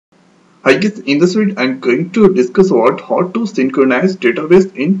Hi guys, in this video I'm going to discuss about how to synchronize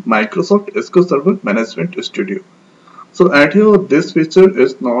database in Microsoft SQL Server Management Studio. So at here this feature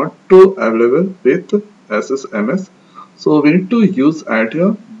is not available with SSMS. So we need to use at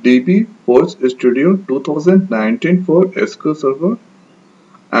here DB Forge Studio 2019 for SQL Server,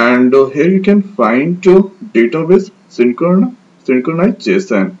 and here you can find database synchronize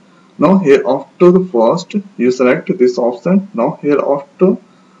JSON. Now here after the first you select this option. Now here after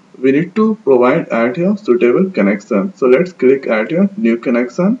we need to provide add here suitable connection. So let's click add here new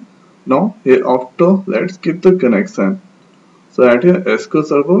connection. Now here after let's keep the connection. So add here SQL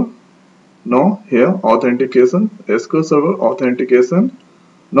Server. Now here authentication, SQL Server authentication.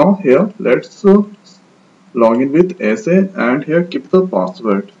 Now here let's log in with SA and here keep the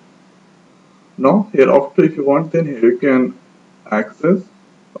password. Now here after if you want, then here you can access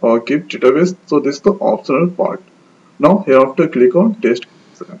or keep database. So this is the optional part. Now here after click on test.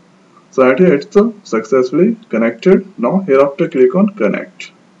 So right here it's successfully connected. Now here after click on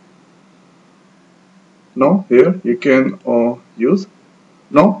connect. Now here you can use.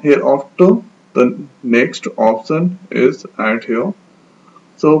 Now here after the next option is add here.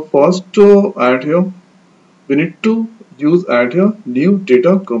 So first add here we need to use add here new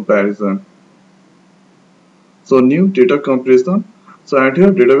data comparison. So new data comparison. So add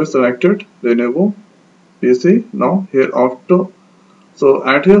here database selected Lenovo PC. Now here after, so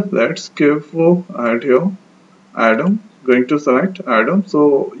add here let's give add here Adam, going to select Adam.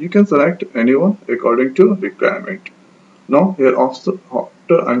 So you can select anyone according to requirement. Now here after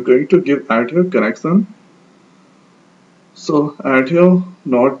I'm going to give add here connection. So add here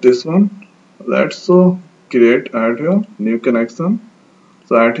not this one. Let's create add here new connection.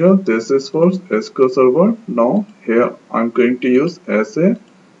 So add here this is for SQL Server. Now here I'm going to use SA,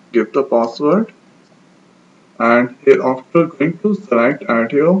 give the password, and here after going to select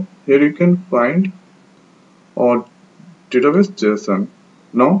add here. Here you can find or database JSON.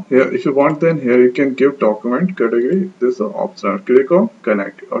 Now here if you want, then here you can give document category. This is optional. Click on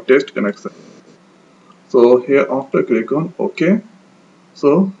connect or test connection. So here after click on OK.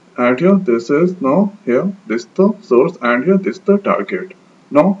 So and here this is now here this is the source and here this is the target.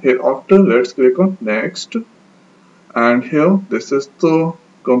 Now here after let's click on next, and here this is the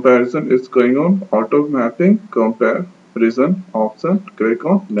comparison is going on auto mapping comparison option. Click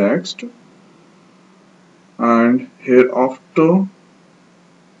on next, and here after,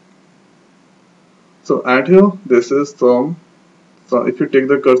 so add here this is some, so if you take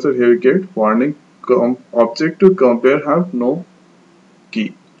the cursor here you get warning object to compare have no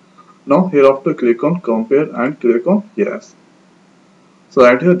key. Now here after click on compare and click on yes. So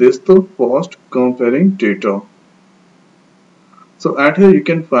add here this the first comparing data. So add here you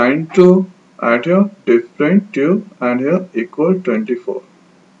can find add here different to and here equal 24.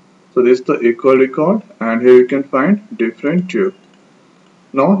 So this is the equal record and here you can find different to.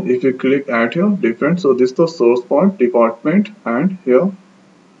 Now if you click add here different, so this is the source part department and here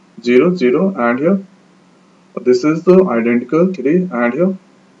 0 0 and here this is the identical 3 and here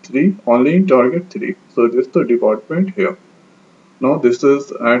 3 only in target 3. So this is the department here. Now this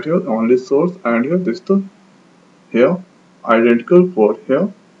is at here only source and here this is the here identical 4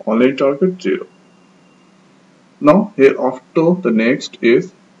 here only in target 0. Now here after the next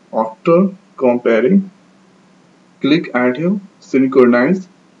is after comparing, click add here synchronize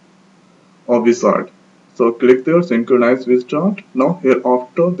or wizard. So click there synchronize wizard. Now here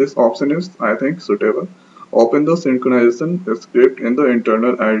after this option is I think suitable. Open the synchronization script in the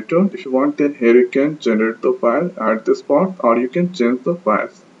internal editor. If you want, then here you can generate the file at this part or you can change the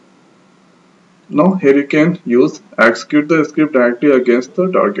files. Now here you can use execute the script directly against the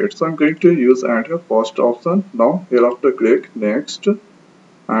target. So I'm going to use add here first option. Now here after click next,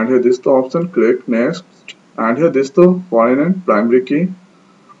 and here this the option click next, and here this the foreign and primary key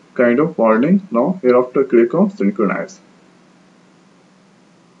kind of warning. Now here after click on synchronize.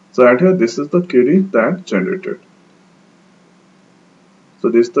 So at here this is the query that generated. So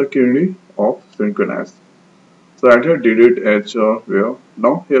this is the query of synchronize. So at here delete edge or where.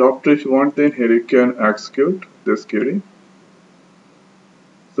 Now here after if you want, then here you can execute this query.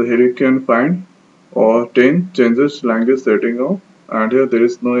 So here you can find or 10 changes language setting of, and here there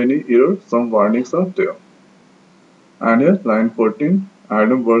is no any error, some warnings are there. And here line 14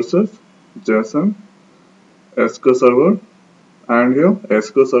 Adam versus JSON SQL Server, and here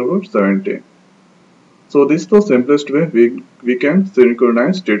SQL Server 17. So this is the simplest way we can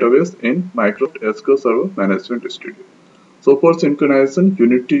synchronize database in Microsoft SQL Server Management Studio. So for synchronization you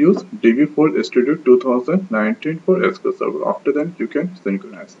need to use DB4 Studio 2019 for SQL Server. After that you can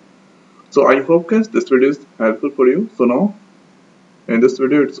synchronize. So I hope guys this video is helpful for you. So now In this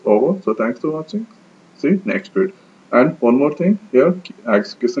video it's over. So thanks for watching. See next video. And one more thing here,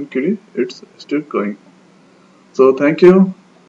 execution query, it's still going. So thank you.